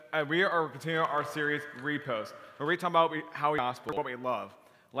We are continuing our series, Repost, where we talk about how we gospel, what we love.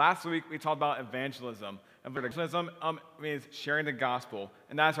 Last week, we talked about evangelism. Evangelism means sharing the gospel,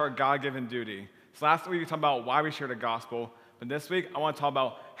 and that's our God-given duty. So last week, we talked about why we share the gospel, but this week, I want to talk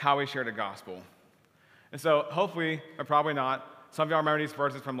about how we share the gospel. And so, hopefully, or probably not, some of y'all remember these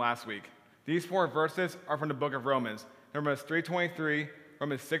verses from last week. These 4 verses are from the book of Romans. Romans 3:23,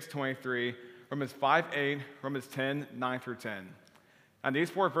 Romans 6:23, Romans 5:8, Romans 10:9 through 10. And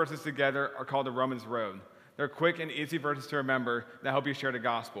these 4 verses together are called the Romans Road. They're quick and easy verses to remember that help you share the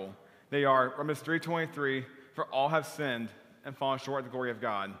gospel. They are Romans 3:23, for all have sinned and fallen short of the glory of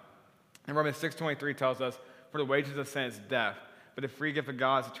God. And Romans 6:23 tells us, for the wages of sin is death, but the free gift of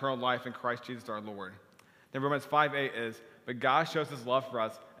God is eternal life in Christ Jesus our Lord. Then Romans 5:8 is, but God shows his love for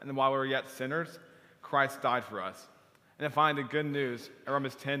us, and while we were yet sinners, Christ died for us. And then finally, the good news in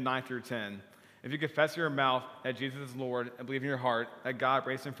Romans 10:9 through 10. If you confess with your mouth that Jesus is Lord and believe in your heart that God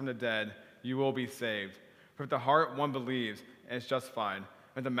raised him from the dead, you will be saved. For with the heart one believes and is justified.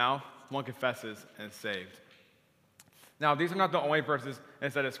 With the mouth one confesses and is saved. Now, these are not the only verses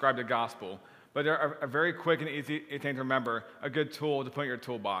that describe the gospel, but they're a very quick and easy thing to remember, a good tool to put in your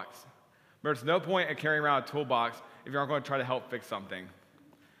toolbox. But there's no point in carrying around a toolbox if you aren't going to try to help fix something.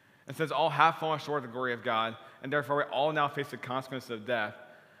 And since all have fallen short of the glory of God, and therefore we all now face the consequences of death,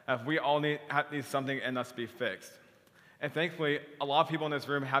 we all need something in us to be fixed. And thankfully, a lot of people in this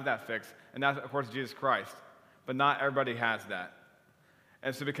room have that fixed, and that's, of course, Jesus Christ. But not everybody has that.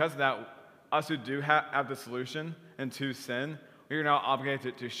 And so because of that, us who do have the solution and to sin, we are now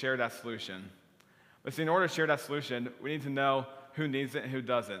obligated to share that solution. But see, in order to share that solution, we need to know who needs it and who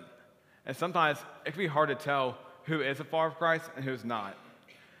doesn't. And sometimes it can be hard to tell who is a follower of Christ and who's not.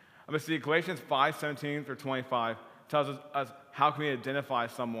 But see, Galatians 5:17 through 25 tells us how can we identify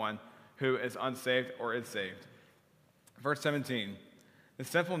someone who is unsaved or is saved. Verse 17, the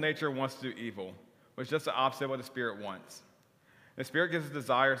sinful nature wants to do evil, which is just the opposite of what the Spirit wants. The Spirit gives us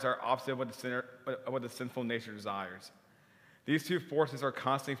desires that are opposite of what the sinful nature desires. These two forces are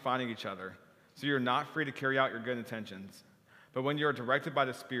constantly fighting each other, so you're not free to carry out your good intentions. But when you are directed by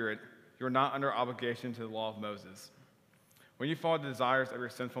the Spirit, you are not under obligation to the law of Moses. When you follow the desires of your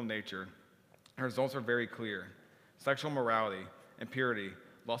sinful nature, the results are very clear. Sexual immorality, impurity,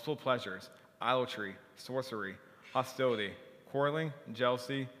 lustful pleasures, idolatry, sorcery, hostility, quarreling,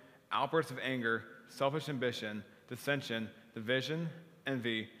 jealousy, outbursts of anger, selfish ambition, dissension, division,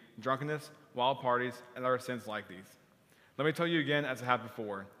 envy, drunkenness, wild parties, and other sins like these. Let me tell you again, as I have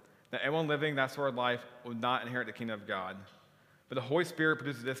before, that anyone living that sort of life will not inherit the kingdom of God. But the Holy Spirit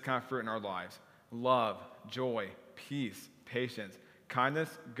produces this kind of fruit in our lives: love, joy, peace, patience,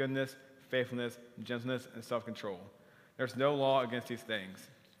 kindness, goodness, faithfulness, gentleness, and self-control. There's no law against these things.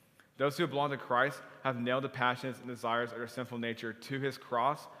 Those who belong to Christ have nailed the passions and desires of their sinful nature to his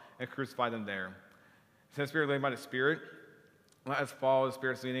cross and crucified them there. Since we are led by the Spirit, let us follow the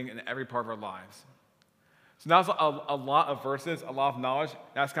Spirit's leading in every part of our lives. So now it's a lot of verses, a lot of knowledge,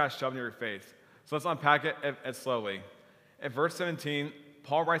 that's kind of shoved in your face. So let's unpack it slowly. In verse 17,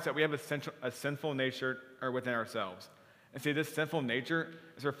 Paul writes that we have a sinful nature within ourselves. And see, this sinful nature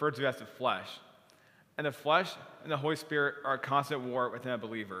is referred to as the flesh. And the flesh and the Holy Spirit are a constant war within a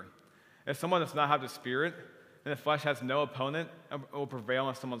believer. If someone does not have the Spirit, then the flesh has no opponent and will prevail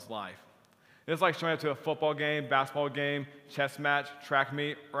in someone's life. It's like showing up to a football game, basketball game, chess match, track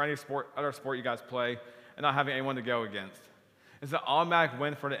meet, or any other sport you guys play, and not having anyone to go against. It's an automatic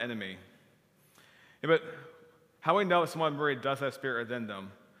win for the enemy. Yeah, but how do we know if someone really does have a Spirit within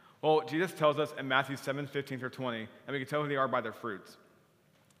them? Well, Jesus tells us in Matthew 7:15 through 20, and we can tell who they are by their fruits.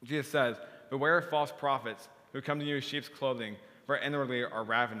 Jesus says, beware of false prophets who come to you in sheep's clothing, but inwardly are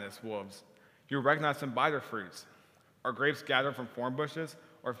ravenous wolves. You will recognize them by their fruits. Are grapes gathered from thorn bushes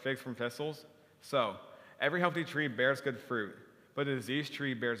or figs from thistles? So, every healthy tree bears good fruit, but a diseased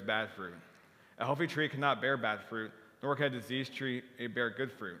tree bears bad fruit. A healthy tree cannot bear bad fruit, nor can a diseased tree bear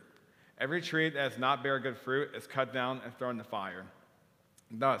good fruit. Every tree that does not bear good fruit is cut down and thrown in the fire.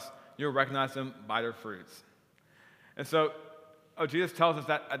 Thus, you will recognize them by their fruits. And so, Jesus tells us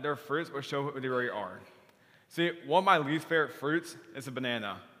that their fruits will show who they really are. See, one of my least favorite fruits is a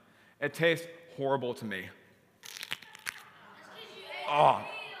banana. It tastes horrible to me. Oh.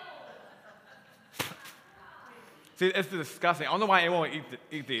 See, it's disgusting. I don't know why anyone would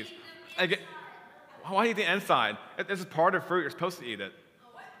eat these. Why eat the inside? This is part of fruit. You're supposed to eat it.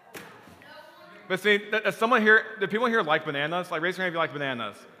 But see, does someone here, do people here like bananas? Like, raise your hand if you like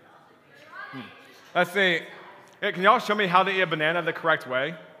bananas. Let's see. Can y'all show me how to eat a banana the correct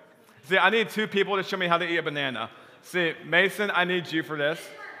way? See, I need 2 people to show me how to eat a banana. See, Mason, I need you for this.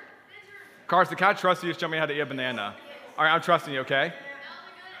 Carson, can I trust you to show me how to eat a banana? All right, I'm trusting you, okay?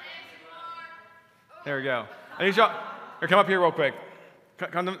 There we go. I need y'all, here, come up here real quick.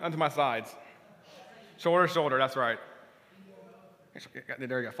 Come onto my sides. Shoulder to shoulder, that's right.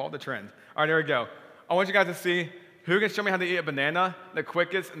 There we go, follow the trend. All right, there we go. I want you guys to see who can show me how to eat a banana the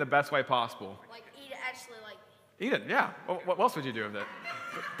quickest and the best way possible. Like eat it actually like. Eat it, yeah. What else would you do with it?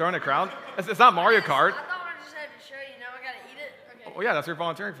 Throw in a crowd? It's not Mario Kart. I thought I just had to show you. Now I gotta eat it. Okay. Well, yeah, that's what you're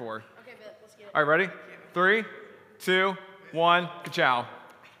volunteering for. Okay, bet. Let's get it. All right, ready? 3, 2, 1, ka-chow.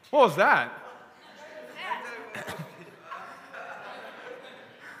 What was that?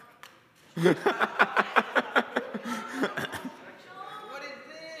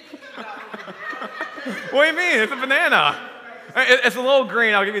 What do you mean? It's a banana. It's a little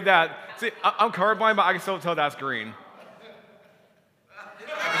green, I'll give you that. See, I'm colorblind, but I can still tell that's green.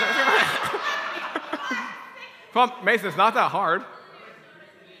 Come on, Mason, it's not that hard.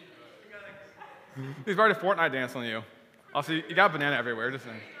 He's already Fortnite dance on you. Also, you got banana everywhere. Just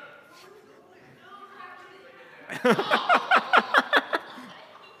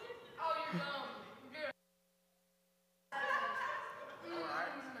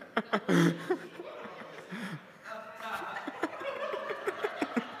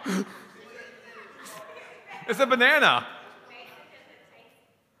It's a banana.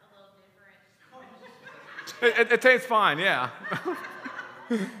 It tastes fine, yeah.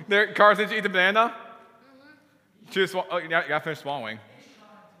 There, Carson, did you eat the banana? Mm-hmm. You gotta finish swallowing.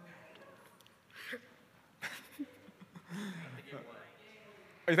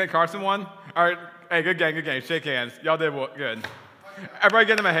 You think Carson won? All right, hey, good game. Shake hands. Y'all did good. Everybody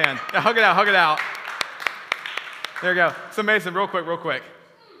give him a hand. Yeah, hug it out. There you go. So Mason, real quick.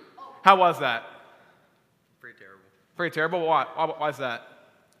 How was that? Pretty terrible. Pretty terrible? Why is that?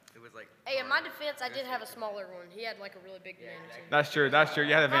 It was like... Hey, in my defense, I did have a smaller one. He had like a really big banana too. That's true.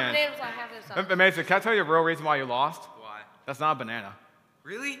 You had a My advantage. banana was like half his size. Mason, can I tell you the real reason why you lost? Why? That's not a banana.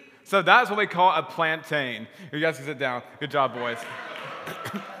 Really? So that's what we call a plantain. You guys can sit down. Good job, boys.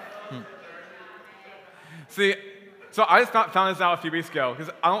 See, so I just found this out a few weeks ago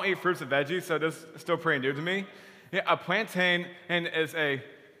because I don't eat fruits and veggies, so this is still pretty new to me. Yeah, a plantain is a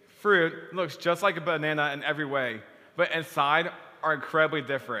fruit, looks just like a banana in every way, but inside are incredibly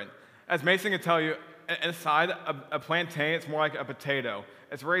different. As Mason can tell you, inside a plantain, it's more like a potato.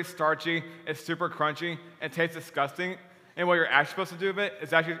 It's very starchy, it's super crunchy, it tastes disgusting, and what you're actually supposed to do with it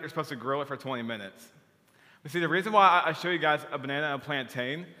is actually you're supposed to grill it for 20 minutes. But see, the reason why I show you guys a banana and a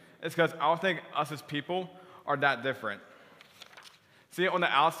plantain is because I don't think us as people are that different. See, on the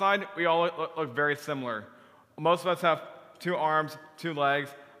outside, we all look very similar. Most of us have 2 arms, 2 legs.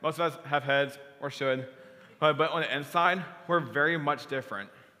 Most of us have heads, or should. But on the inside, we're very much different.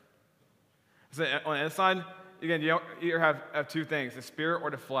 So on the inside, again, you either have 2 things, the spirit or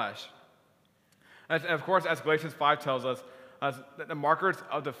the flesh. And of course, as Galatians 5 tells us, the markers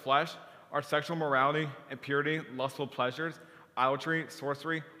of the flesh are sexual morality, impurity, lustful pleasures, idolatry,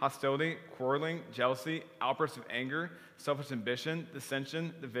 sorcery, hostility, quarreling, jealousy, outbursts of anger, selfish ambition,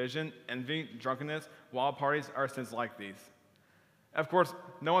 dissension, division, envy, drunkenness, wild parties are sins like these. Of course,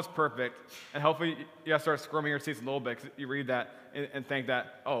 no one's perfect, and hopefully you guys start squirming your seats a little bit because you read that and think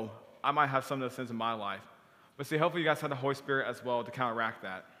that, oh, I might have some of those sins in my life. But see, hopefully you guys have the Holy Spirit as well to counteract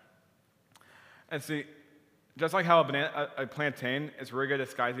that. And see, just like how a plantain is really good at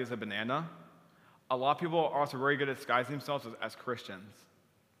disguising as a banana, a lot of people are also very good at disguising themselves as Christians.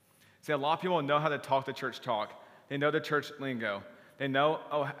 See, a lot of people know how to talk the church talk. They know the church lingo. They know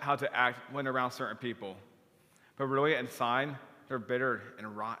how to act when around certain people. But really, inside, they're bitter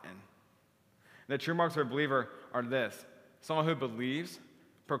and rotten. And the true marks of a believer are this: someone who believes,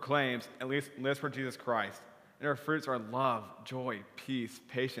 proclaims, and lives for Jesus Christ. And their fruits are love, joy, peace,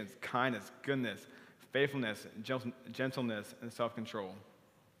 patience, kindness, goodness, faithfulness, gentleness, and self-control.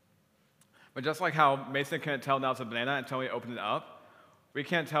 But just like how Mason couldn't tell now it's a banana until we opened it up, we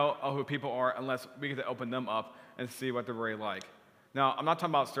can't tell who people are unless we get to open them up and see what they're really like. Now, I'm not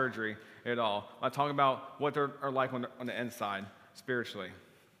talking about surgery at all. I'm talking about what they're like on the inside, spiritually.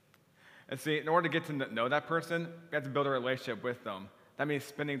 And see, in order to get to know that person, we have to build a relationship with them. That means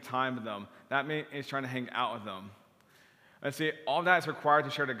spending time with them. That means trying to hang out with them. And see, all of that is required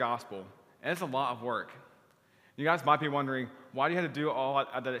to share the gospel. And it's a lot of work. You guys might be wondering, why do you have to do all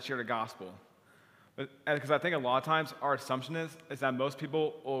that to share the gospel? Because I think a lot of times our assumption is that most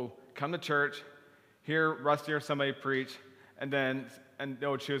people will come to church, hear Rusty or somebody preach, and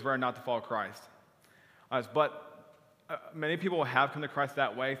they'll choose whether or not to follow Christ. But many people have come to Christ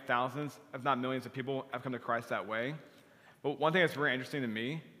that way. Thousands, if not millions of people have come to Christ that way. But one thing that's very interesting to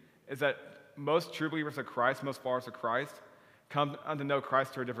me is that most true believers of Christ, most followers of Christ, come to know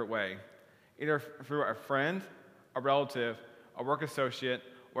Christ through a different way. Either through a friend, a relative, a work associate,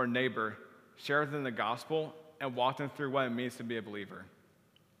 or a neighbor share with them the gospel, and walk them through what it means to be a believer.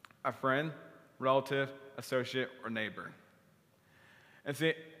 A friend, relative, associate, or neighbor. And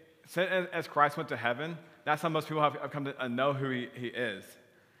see, as Christ went to heaven, that's how most people have come to know who he is.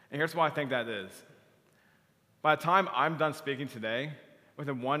 And here's why I think that is. By the time I'm done speaking today,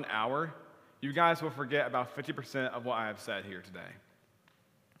 within 1 hour, you guys will forget about 50% of what I have said here today.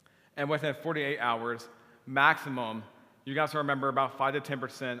 And within 48 hours, maximum, you guys will remember about 5 to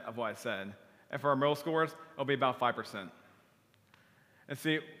 10% of what I said. And for our middle schoolers, it'll be about 5%. And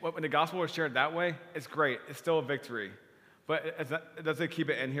see, when the gospel is shared that way, it's great. It's still a victory. But it doesn't keep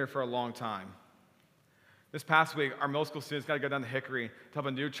it in here for a long time. This past week, our middle school students got to go down to Hickory to help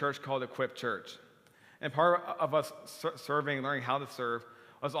a new church called Equip Church. And part of us serving, learning how to serve,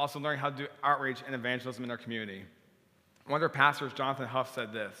 was also learning how to do outreach and evangelism in our community. One of their pastors, Jonathan Huff,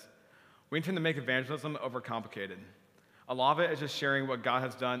 said this: "We intend to make evangelism overcomplicated. A lot of it is just sharing what God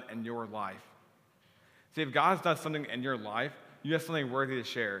has done in your life." See, if God has done something in your life, you have something worthy to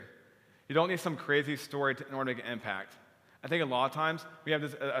share. You don't need some crazy story in order to make an impact. I think a lot of times we have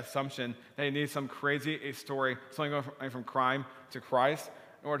this assumption that you need some crazy story, something going from crime to Christ,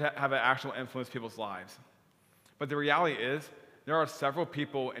 in order to have an actual influence people's lives. But the reality is, there are several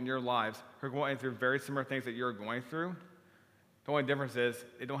people in your lives who are going through very similar things that you're going through. The only difference is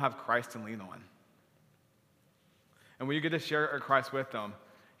they don't have Christ to lean on. And when you get to share Christ with them,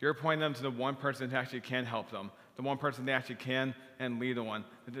 you're pointing them to the one person who actually can help them, the one person they actually can and lead on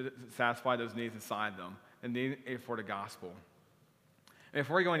to satisfy those needs inside them, the need for the gospel. And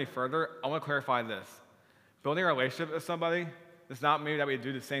before we go any further, I want to clarify this. Building a relationship with somebody does not mean that we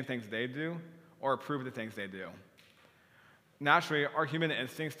do the same things they do or approve of the things they do. Naturally, our human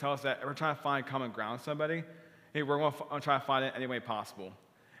instincts tell us that if we're trying to find common ground with somebody, hey, we're going to try to find it any way possible.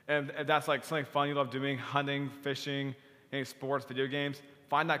 And if that's like something fun you love doing, hunting, fishing, any sports, video games,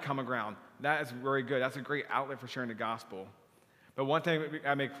 find that common ground. That is very good. That's a great outlet for sharing the gospel. But one thing we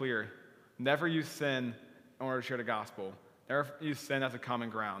gotta make clear, never use sin in order to share the gospel. Never use sin as a common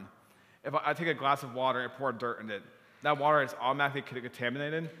ground. If I take a glass of water and pour dirt in it, that water is automatically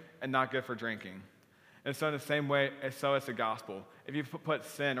contaminated and not good for drinking. And so in the same way, so is the gospel. If you put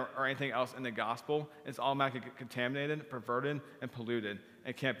sin or anything else in the gospel, it's automatically contaminated, perverted, and polluted,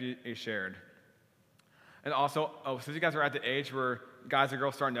 and can't be shared. And also, since you guys are at the age where guys and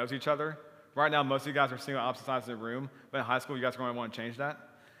girls start to know each other, right now most of you guys are sitting on opposite sides of the room, but in high school you guys are going to want to change that.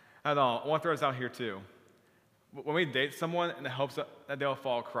 And I want to throw this out here too. When we date someone in the hopes that they'll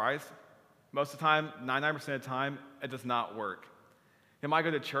follow Christ, most of the time, 99% of the time, it does not work. He might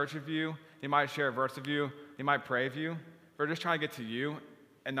go to church with you, he might share a verse with you, he might pray with you, but they're just trying to get to you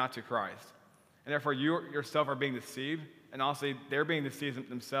and not to Christ. And therefore, you yourself are being deceived, and honestly, they're being deceived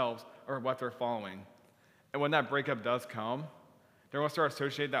themselves over what they're following. And when that breakup does come, they're going to start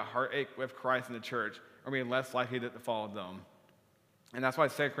associating that heartache with Christ and the church, or being less likely to follow them. And that's why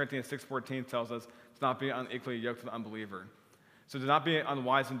 2 Corinthians 6:14 tells us to not be unequally yoked with an unbeliever. So do not be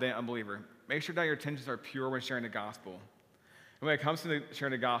unwise and date unbeliever. Make sure that your intentions are pure when sharing the gospel. And when it comes to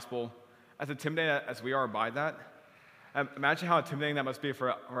sharing the gospel, as intimidated as we are by that, imagine how intimidating that must be for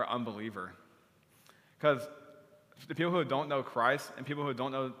an unbeliever. Because the people who don't know Christ and people who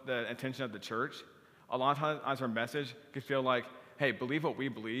don't know the intention of the church, a lot of times our message can feel like, hey, believe what we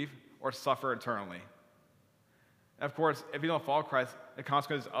believe or suffer eternally. And of course, if you don't follow Christ, the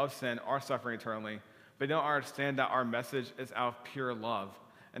consequences of sin are suffering eternally, but they don't understand that our message is out of pure love,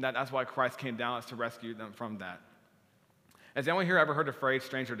 and that's why Christ came down is to rescue them from that. Has anyone here ever heard the phrase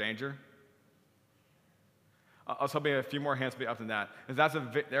stranger danger? I was hoping a few more hands would be up than that.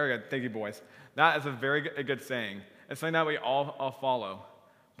 There we go, thank you boys. That is a very good saying. It's something that we all follow.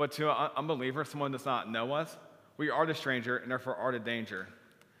 But to an unbeliever, someone who does not know us, we are the stranger and therefore are the danger.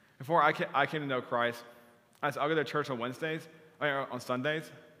 Before I came to know Christ, I'll go to church on Wednesdays, or on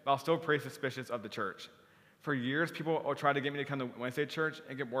Sundays, but I'll still pretty suspicious of the church. For years, people will try to get me to come to Wednesday church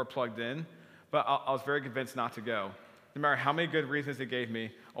and get more plugged in, but I was very convinced not to go. No matter how many good reasons they gave me,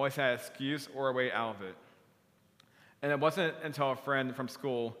 I always had an excuse or a way out of it. And it wasn't until a friend from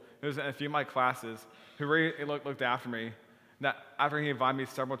school, who was in a few of my classes, who really looked after me, that after he invited me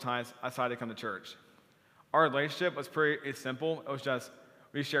several times, I decided to come to church. Our relationship was pretty simple. It was just,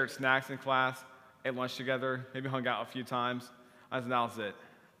 we shared snacks in class, ate lunch together, maybe hung out a few times, and that was it.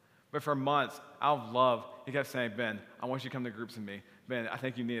 But for months, out of love, he kept saying, Ben, I want you to come to groups with me. Ben, I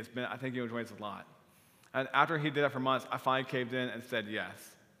think you need this. Ben, I think you enjoy this a lot. And after he did that for months, I finally caved in and said yes.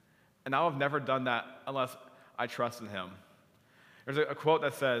 And I would have never done that unless I trusted him. There's a quote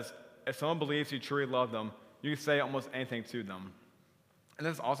that says, if someone believes you truly love them, you can say almost anything to them. And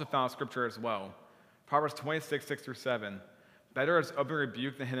this is also found in Scripture as well. Proverbs 26:6-7. Better is open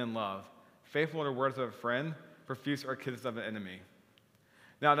rebuke than hidden love. Faithful are the words of a friend, profuse are kisses of an enemy.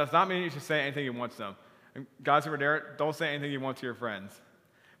 Now, it does not mean you should say anything you want to them. And guys over there, don't say anything you want to your friends.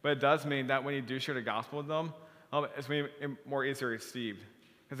 But it does mean that when you do share the gospel with them, it's going to be more easily received.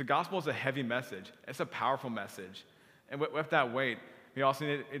 Because the gospel is a heavy message. It's a powerful message. And with that weight, we also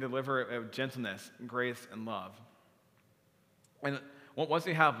need to deliver it with gentleness, grace, and love. And once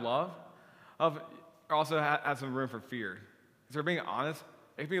you have love, also has some room for fear. Because we're being honest,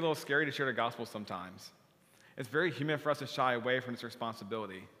 it can be a little scary to share the gospel sometimes. It's very human for us to shy away from this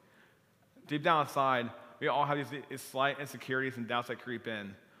responsibility. Deep down inside, we all have these slight insecurities and doubts that creep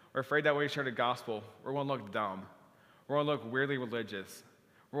in. We're afraid that when we share the gospel, we're going to look dumb. We're going to look weirdly religious.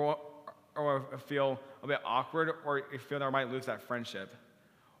 Or feel a bit awkward, or we feel that we might lose that friendship.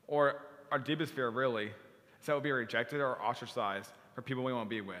 Or our deepest fear, really, is that we'll be rejected or ostracized for people we want to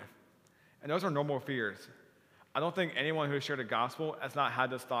be with. And those are normal fears. I don't think anyone who has shared the gospel has not had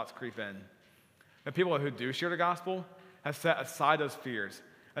those thoughts creep in. The people who do share the gospel have set aside those fears,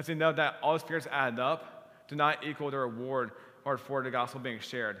 as they know that all those fears added up do not equal the reward or for the gospel being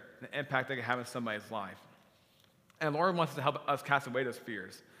shared, and the impact they can have in somebody's life. And the Lord wants to help us cast away those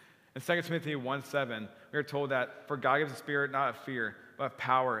fears. In 2 Timothy 1:7, we are told that, for God gives a spirit not of fear, but of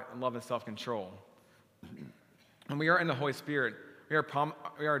power and love and self-control. When we are in the Holy Spirit, we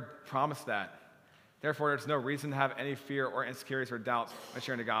are promised that. Therefore, there's no reason to have any fear or insecurities or doubts when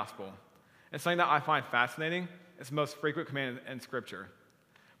sharing the gospel. It's something that I find fascinating. It's the most frequent command in Scripture.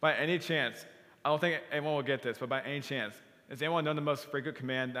 By any chance, I don't think anyone will get this, but by any chance, does anyone know the most frequent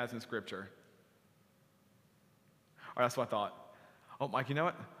command that's in Scripture? Oh, that's what I thought. Oh, Mike, you know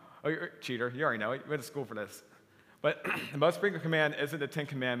it? Oh, you're a cheater. You already know it. You went to school for this. But the most frequent command isn't the 10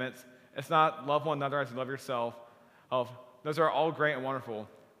 Commandments. It's not love one another as you love yourself. Those are all great and wonderful.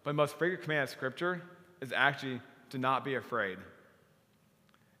 But the most frequent command in Scripture is actually to not be afraid.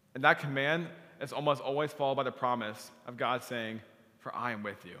 And that command is almost always followed by the promise of God saying, for I am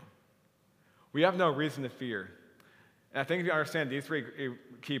with you. We have no reason to fear. And I think if you understand these three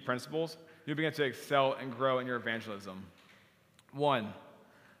key principles, you begin to excel and grow in your evangelism. 1,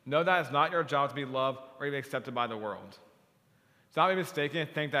 know that it's not your job to be loved or even accepted by the world. Do not be mistaken and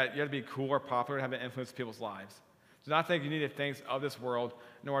think that you have to be cool or popular to have an influence in people's lives. Do not think you need the things of this world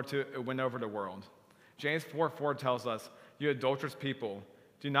in order to win over the world. James 4:4 tells us, you adulterous people,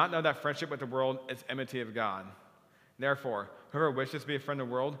 do not know that friendship with the world is enmity of God. Therefore, whoever wishes to be a friend of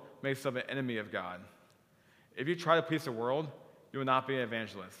the world makes himself an enemy of God. If you try to please the world, you will not be an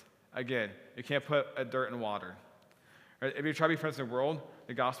evangelist. Again, you can't put a dirt in water. If you try to be friends with the world,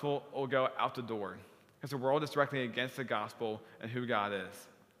 the gospel will go out the door. Because the world is directly against the gospel and who God is.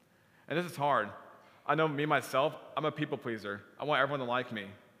 And this is hard. I know me, myself, I'm a people pleaser. I want everyone to like me.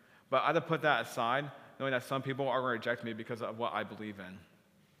 But I have to put that aside, knowing that some people are going to reject me because of what I believe in.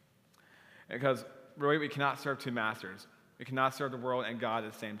 Because really, we cannot serve two masters. We cannot serve the world and God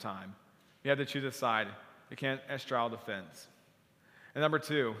at the same time. You have to choose a side. You can't straddle the fence. And number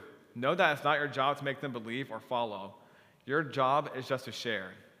 2, know that it's not your job to make them believe or follow. Your job is just to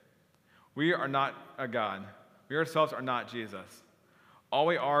share. We are not a God. We ourselves are not Jesus. All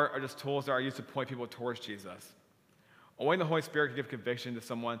we are just tools that are used to point people towards Jesus. Only the Holy Spirit can give conviction to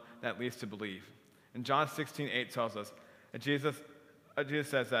someone that leads to believe. And John 16:8 tells us that Jesus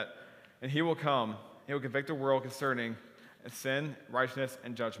says that, and he will come, he will convict the world concerning sin, righteousness,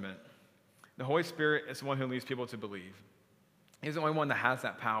 and judgment. The Holy Spirit is the one who leads people to believe. He's the only one that has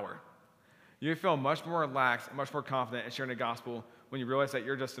that power. You feel much more relaxed and much more confident in sharing the gospel when you realize that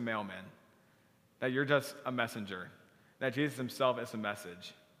you're just a mailman, that you're just a messenger, that Jesus himself is the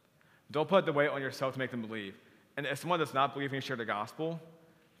message. Don't put the weight on yourself to make them believe. And if someone does not believe in you share the gospel,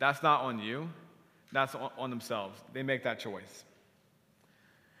 that's not on you, that's on themselves. They make that choice.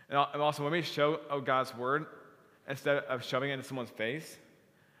 And also, when we show God's word, instead of shoving it into someone's face,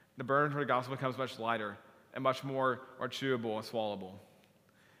 the burden for the gospel becomes much lighter and much more chewable and swallowable.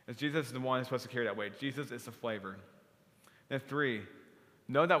 As Jesus is the one who's supposed to carry that weight. Jesus is the flavor. And 3,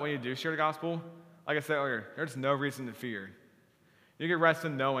 know that when you do share the gospel, like I said earlier, there's no reason to fear. You can rest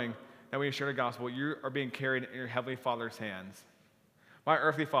in knowing that when you share the gospel, you are being carried in your heavenly Father's hands. My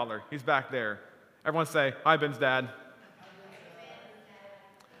earthly Father, he's back there. Everyone say, hi, Ben's dad.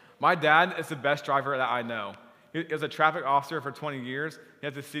 My dad is the best driver that I know. He was a traffic officer for 20 years. He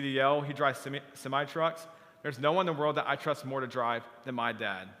has a CDL. He drives semi-trucks. There's no one in the world that I trust more to drive than my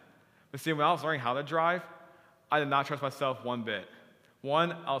dad. But see, when I was learning how to drive, I did not trust myself one bit.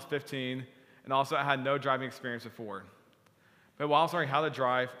 One, I was 15, and also I had no driving experience before. But while I was learning how to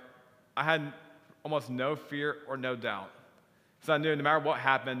drive, I had almost no fear or no doubt. So I knew no matter what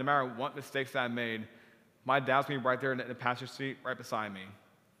happened, no matter what mistakes that I made, my dad was going to be right there in the passenger seat right beside me.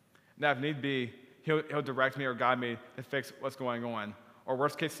 Now, if need be, he'll direct me or guide me to fix what's going on. Or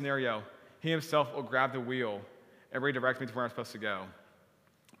worst case scenario, he himself will grab the wheel and redirect me to where I'm supposed to go.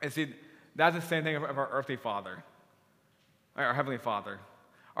 And see, that's the same thing of our earthly father, our heavenly father.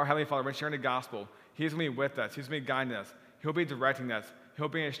 Our heavenly father, when sharing the gospel, he's going to be with us. He's going to be guiding us. He'll be directing us. He'll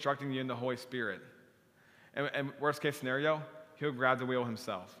be instructing you in the Holy Spirit. And worst case scenario, he'll grab the wheel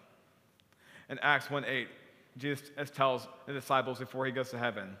himself. In Acts 1:8, Jesus tells the disciples before he goes to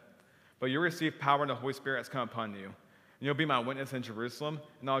heaven, but you'll receive power when the Holy Spirit has come upon you. And you'll be my witness in Jerusalem,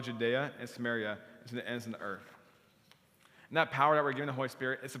 and all Judea and Samaria, and to the ends of the earth. And that power that we're given the Holy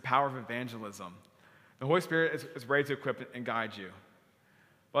Spirit is the power of evangelism. The Holy Spirit is ready to equip and guide you.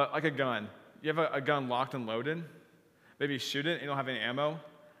 But like a gun, you have a gun locked and loaded, maybe you shoot it and you don't have any ammo,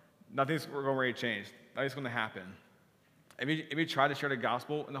 nothing's going to change. Nothing's going to happen. If you try to share the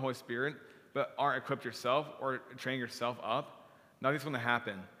gospel in the Holy Spirit, but aren't equipped yourself or train yourself up, nothing's going to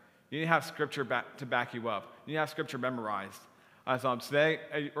happen. You need to have scripture to back you up. You need to have scripture memorized. So today,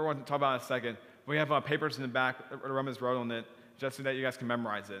 we're going to talk about it in a second. We have papers in the back, the Romans wrote on it, just so that you guys can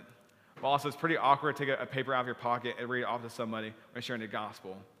memorize it. But also, it's pretty awkward to take a paper out of your pocket and read it off to somebody when sharing the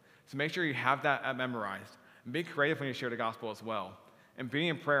gospel. So make sure you have that memorized. And be creative when you share the gospel as well. And be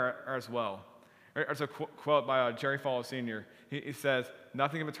in prayer as well. There's a quote by Jerry Falwell Sr. He says,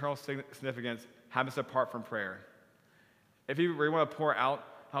 nothing of eternal significance happens apart from prayer. If you really want to pour out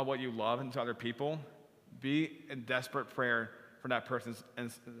what you love into other people, be in desperate prayer for that person's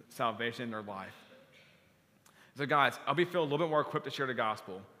salvation in their life. So guys, I'll be feeling a little bit more equipped to share the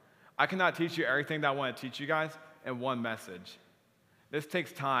gospel. I cannot teach you everything that I want to teach you guys in one message. This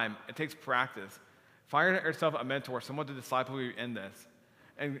takes time. It takes practice. Find yourself a mentor, someone to disciple you in this.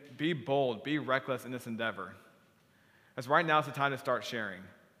 And be bold, be reckless in this endeavor. Because right now is the time to start sharing.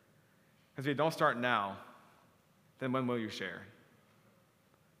 Because if you don't start now, then when will you share?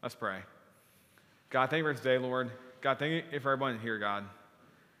 Let's pray. God, thank you for today, Lord. God, thank you for everyone here, God.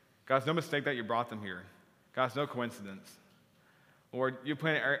 God, it's no mistake that you brought them here. God, it's no coincidence. Lord, you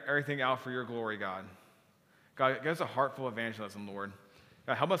planned everything out for your glory, God. God, give us a heart full of evangelism, Lord.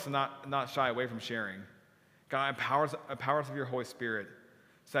 God, help us to not shy away from sharing. God, empower us with your Holy Spirit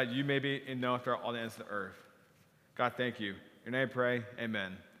so that you may be known throughout all the ends of the earth. God, thank you. In your name I pray,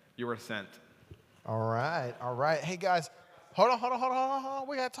 amen. You are sent. All right, all right. Hey, guys, hold on.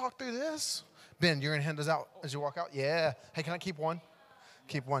 We got to talk through this. Ben, you're going to hand us out as you walk out? Yeah. Hey, can I keep one?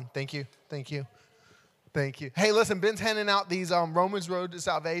 Keep one. Thank you. Hey, listen, Ben's handing out these Romans Road to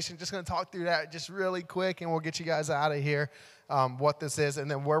Salvation. Just going to talk through that just really quick, and we'll get you guys out of here, what this is, and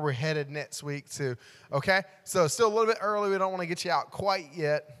then where we're headed next week to, okay? So still a little bit early. We don't want to get you out quite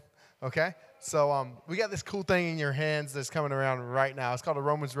yet, okay? So we got this cool thing in your hands that's coming around right now. It's called a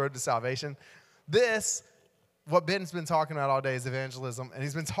Romans Road to Salvation. This, what Ben's been talking about all day is evangelism, and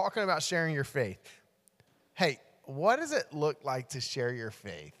he's been talking about sharing your faith. Hey, what does it look like to share your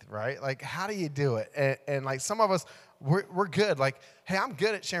faith, right? Like, how do you do it? And like, some of us, we're good. Like, hey, I'm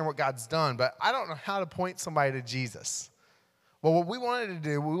good at sharing what God's done, but I don't know how to point somebody to Jesus. Well, what we wanted to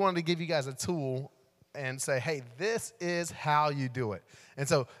do, we wanted to give you guys a tool and say, hey, this is how you do it. And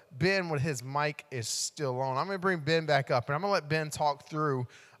so Ben, with his mic is still on, I'm going to bring Ben back up, and I'm going to let Ben talk through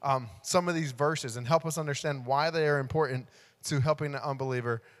some of these verses and help us understand why they are important to helping the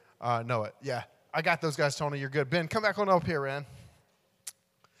unbeliever know it. Yeah, I got those guys, Tony. You're good. Ben, come back on up here, man.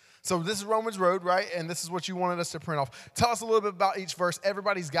 So this is Romans Road, right? And this is what you wanted us to print off. Tell us a little bit about each verse.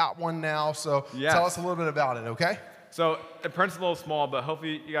 Everybody's got one now, so Tell us a little bit about it, okay? So the print's a little small, but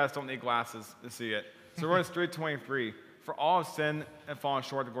hopefully you guys don't need glasses to see it. So Romans 3:23, for all have sinned and fallen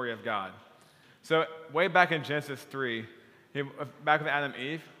short of the glory of God. So way back in Genesis 3, back with Adam and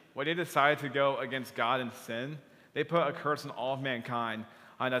Eve, when they decided to go against God and sin, they put a curse on all of mankind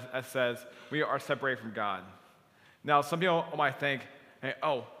that says we are separated from God. Now, some people might think, hey,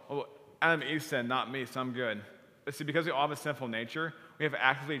 well, Adam and Eve sinned, not me, so I'm good. But see, because we all have a sinful nature, we have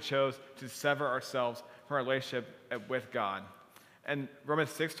actively chose to sever ourselves from our relationship with God. And Romans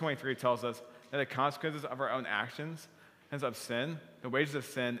 6:23 tells us that the consequences of our own actions and of sin, the wages of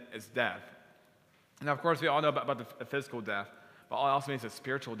sin is death. Now, of course, we all know about the physical death, but it also means a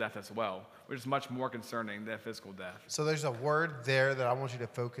spiritual death as well, which is much more concerning than physical death. So there's a word there that I want you to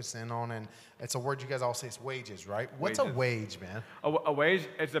focus in on, and it's a word you guys all say is wages, right? What's a wage, man? A wage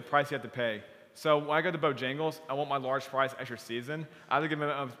is the price you have to pay. So when I go to Bojangles, I want my large fries extra seasoned. I have to give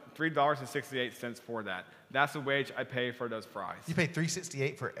them $3.68 for that. That's the wage I pay for those fries. You pay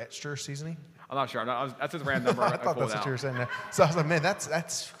 $3.68 for extra seasoning? I'm not sure. That's just a random number. I thought that's what you were saying there. So I was like, man,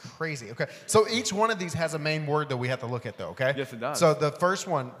 that's crazy. Okay, so each one of these has a main word that we have to look at, though, okay? Yes, it does. So the first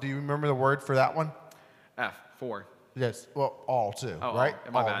one, do you remember the word for that one? For. Yes, well, all too, Oh, right?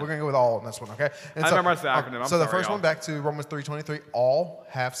 all. My all. bad. We're going to go with all in this one, okay? And I memorized the acronym. I'm so the sorry, first one, y'all. back to Romans 3:23, all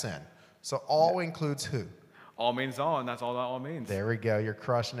have sinned. So all includes who? All means all, and that's all that all means. There we go. You're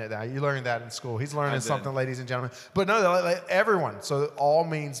crushing it now. You learned that in school. He's learning I did. something, ladies and gentlemen. But no, like everyone. So all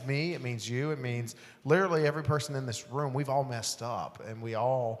means me. It means you. It means literally every person in this room. We've all messed up, and we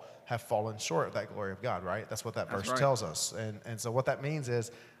all have fallen short of that glory of God, right? That's what that That's verse right. tells us. And so what that means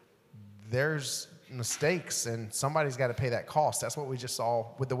is there's mistakes, and somebody's got to pay that cost. That's what we just saw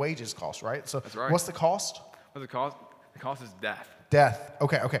with the wages cost, right? So That's right. what's the cost? What's the cost? The cost is death. Death.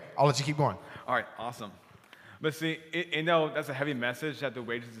 Okay. I'll let you keep going. All right, awesome. But see, that's a heavy message that the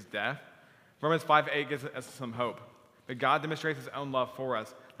wages is death. Romans 5:8 gives us some hope. But God demonstrates his own love for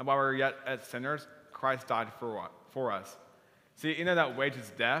us, and while we were yet as sinners, Christ died for us. See, that wage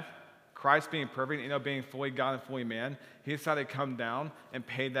is death. Christ being perfect, being fully God and fully man, he decided to come down and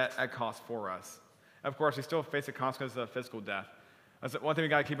pay that cost for us. Of course, we still face the consequences of physical death. That's one thing we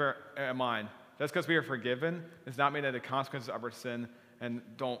got to keep in mind. Just because we are forgiven does not mean that the consequences of our sin and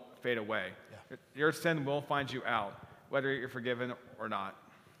don't fade away. Yeah. Your sin will find you out, whether you're forgiven or not.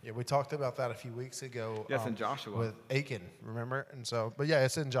 Yeah, we talked about that a few weeks ago. Yes, in Joshua. With Achan, remember? And so, but yeah,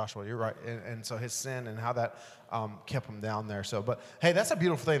 it's in Joshua. You're right. And so his sin and how that kept him down there. So, but hey, that's a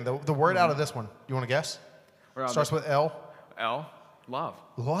beautiful thing. The word out of this one, you want to guess? Starts with L. L, love.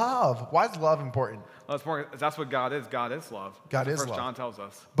 Love. Why is love important? Well, it's more, that's what God is. God is love. God That's is what love. John tells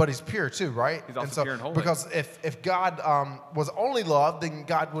us. But he's pure too, right? He's also pure and holy. Because if God was only love, then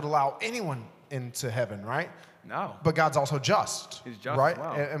God would allow anyone into heaven, right? No. But God's also just. He's just right? as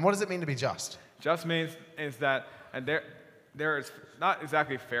well. And what does it mean to be just? Just means is that and there is not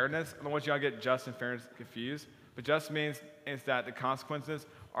exactly fairness. I don't want you to get just and fairness confused. But just means is that the consequences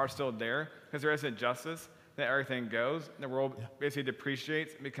are still there because there isn't justice. Then everything goes, and the world basically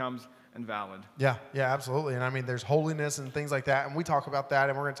depreciates and becomes invalid. Yeah, absolutely. And I mean, there's holiness and things like that, and we talk about that,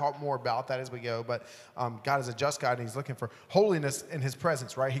 and we're going to talk more about that as we go. But God is a just God, and he's looking for holiness in his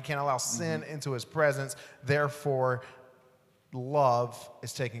presence, right? He can't allow sin into his presence. Therefore, love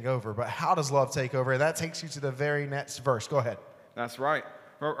is taking over. But how does love take over? That takes you to the very next verse. Go ahead. That's right.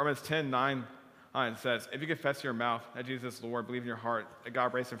 Romans 10:9 says, if you confess in your mouth that Jesus is Lord, believe in your heart that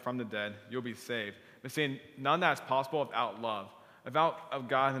God raised him from the dead, you'll be saved. But seeing none of that is possible without love. Without of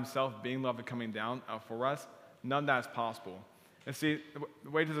God himself being love and coming down for us, none of that is possible. And see, the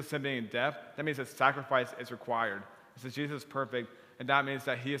wages of sin being death, that means that sacrifice is required. It says Jesus is perfect, and that means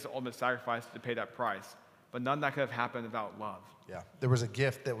that he is the ultimate sacrifice to pay that price. But none of that could have happened without love. Yeah, there was a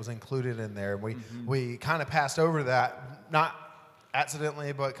gift that was included in there. We kind of passed over that, not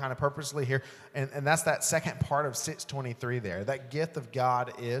accidentally, but kind of purposely here. And that's that second part of 6:23 there. That gift of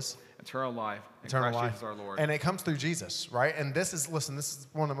God is eternal life. Eternal life. Jesus our Lord. And it comes through Jesus, right? And this is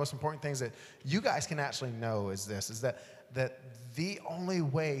one of the most important things that you guys can actually know is that the only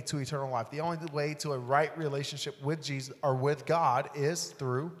way to eternal life, the only way to a right relationship with Jesus or with God is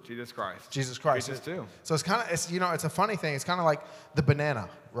through Jesus Christ. Jesus Christ. Jesus too. So it's kind of, it's a funny thing. It's kind of like the banana,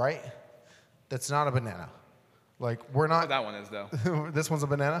 right? That's not a banana. Like, we're not. That one is, though. This one's a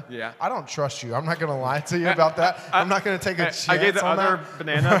banana? Yeah. I don't trust you. I'm not going to lie to you about that. I'm not going to take a chance on that. I gave the other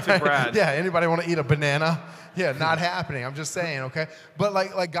banana to Brad. Yeah, anybody want to eat a banana? Yeah, not happening. I'm just saying, okay? But,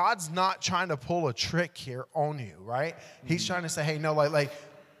 like God's not trying to pull a trick here on you, right? He's trying to say, hey, no, like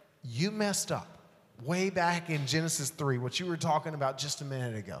you messed up way back in Genesis 3, what you were talking about just a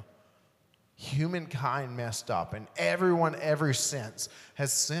minute ago. Humankind messed up, and everyone ever since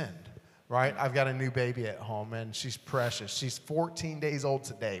has sinned. Right? I've got a new baby at home, and she's precious. She's 14 days old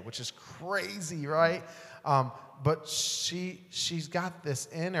today, which is crazy, right? But she's got this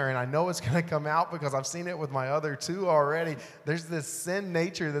in her, and I know it's going to come out because I've seen it with my other two already. There's this sin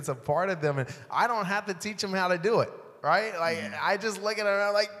nature that's a part of them, and I don't have to teach them how to do it, right? Like, I just look at her, and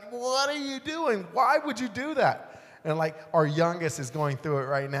I'm like, what are you doing? Why would you do that? And, like, our youngest is going through it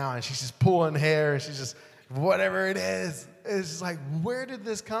right now, and she's just pulling hair, and she's just, whatever it is. It's just like, where did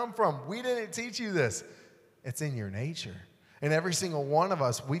this come from? We didn't teach you this. It's in your nature. And every single one of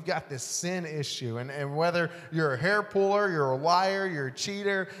us, we've got this sin issue. And whether you're a hair puller, you're a liar, you're a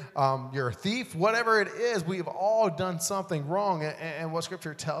cheater, you're a thief, whatever it is, we've all done something wrong. And what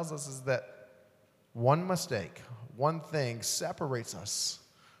Scripture tells us is that one mistake, one thing separates us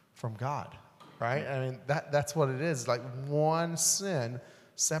from God, right? I mean, that's what it is. Like, one sin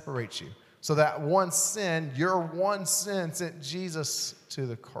separates you. So that one sin, your one sin, sent Jesus to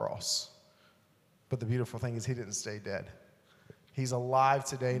the cross. But the beautiful thing is he didn't stay dead. He's alive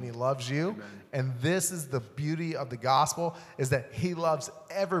today, and he loves you. Amen. And this is the beauty of the gospel, is that he loves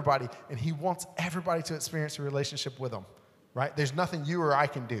everybody, and he wants everybody to experience a relationship with him, right? There's nothing you or I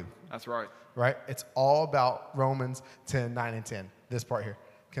can do That's right. Right? It's all about Romans 10, 9, and 10. This part here.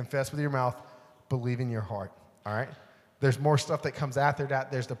 Confess with your mouth, believe in your heart. All right? There's more stuff that comes after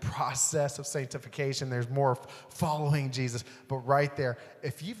that. There's the process of sanctification. There's more following Jesus. But right there,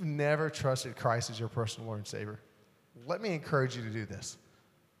 if you've never trusted Christ as your personal Lord and Savior, let me encourage you to do this.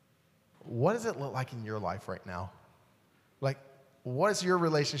 What does it look like in your life right now? Like, what does your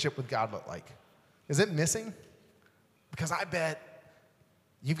relationship with God look like? Is it missing? Because I bet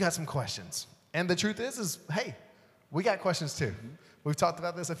you've got some questions. And the truth is hey, we got questions too. We've talked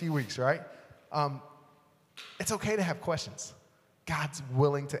about this a few weeks, right? It's okay to have questions. God's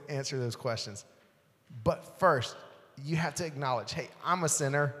willing to answer those questions. But first, you have to acknowledge, hey, I'm a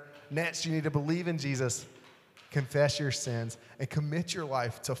sinner. Next, you need to believe in Jesus, confess your sins, and commit your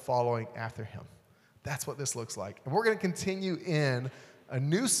life to following after him. That's what this looks like. And we're going to continue in a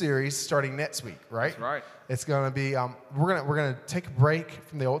new series starting next week, right? That's right. It's going to be, we're going to take a break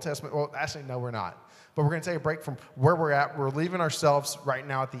from the Old Testament. Well, actually, no, we're not. But we're going to take a break from where we're at. We're leaving ourselves right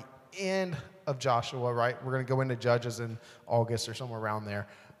now at the end of Joshua, right? We're going to go into Judges in August or somewhere around there.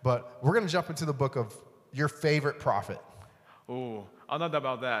 But we're going to jump into the book of your favorite prophet. Ooh, I don't know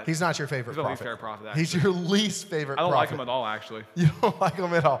about that. He's not your favorite He's prophet. my least favorite prophet, actually. He's your least favorite I don't prophet. like him at all, actually. You don't like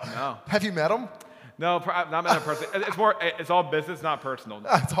him at all? No. Have you met him? No, not in person. It's all business, not personal.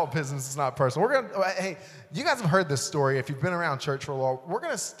 It's all business. It's not personal. Hey, you guys have heard this story. If you've been around church for a while, we're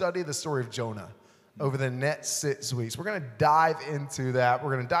going to study the story of Jonah over the next 6 weeks. We're going to dive into that.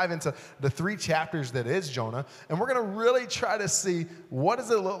 We're going to dive into the 3 chapters that is Jonah, and we're going to really try to see what does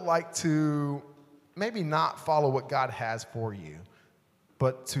it look like to maybe not follow what God has for you,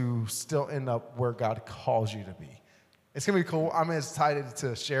 but to still end up where God calls you to be. It's going to be cool. I'm excited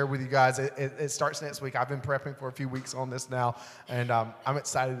to share with you guys. It starts next week. I've been prepping for a few weeks on this now, and I'm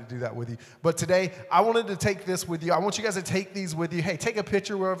excited to do that with you. But today, I wanted to take this with you. I want you guys to take these with you. Hey, take a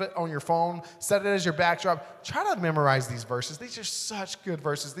picture of it on your phone. Set it as your backdrop. Try to memorize these verses. These are such good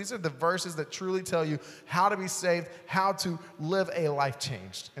verses. These are the verses that truly tell you how to be saved, how to live a life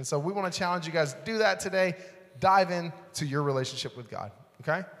changed. And so we want to challenge you guys to do that today. Dive into your relationship with God,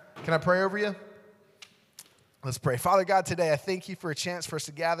 okay? Can I pray over you? Let's pray. Father God, today I thank you for a chance for us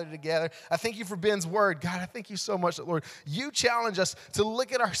to gather together. I thank you for Ben's word. God, I thank you so much that, Lord, you challenge us to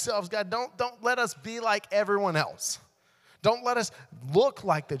look at ourselves. God, don't let us be like everyone else. Don't let us look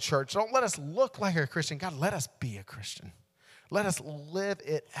like the church. Don't let us look like a Christian. God, let us be a Christian. Let us live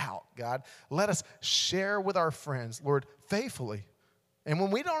it out, God. Let us share with our friends, Lord, faithfully. And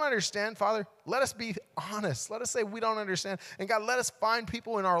when we don't understand, Father, let us be honest. Let us say we don't understand. And God, let us find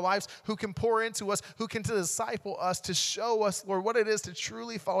people in our lives who can pour into us, who can disciple us, to show us, Lord, what it is to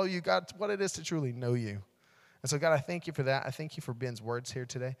truly follow you, God, what it is to truly know you. And so, God, I thank you for that. I thank you for Ben's words here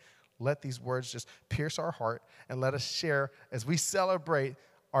today. Let these words just pierce our heart and let us share as we celebrate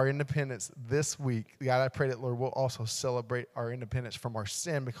our independence this week. God, I pray that, Lord, we'll also celebrate our independence from our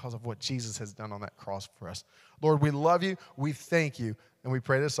sin because of what Jesus has done on that cross for us. Lord, we love you. We thank you. And we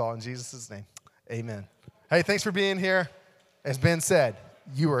pray this all in Jesus' name. Amen. Hey, thanks for being here. As Ben said,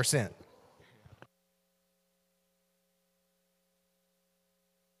 you are sent.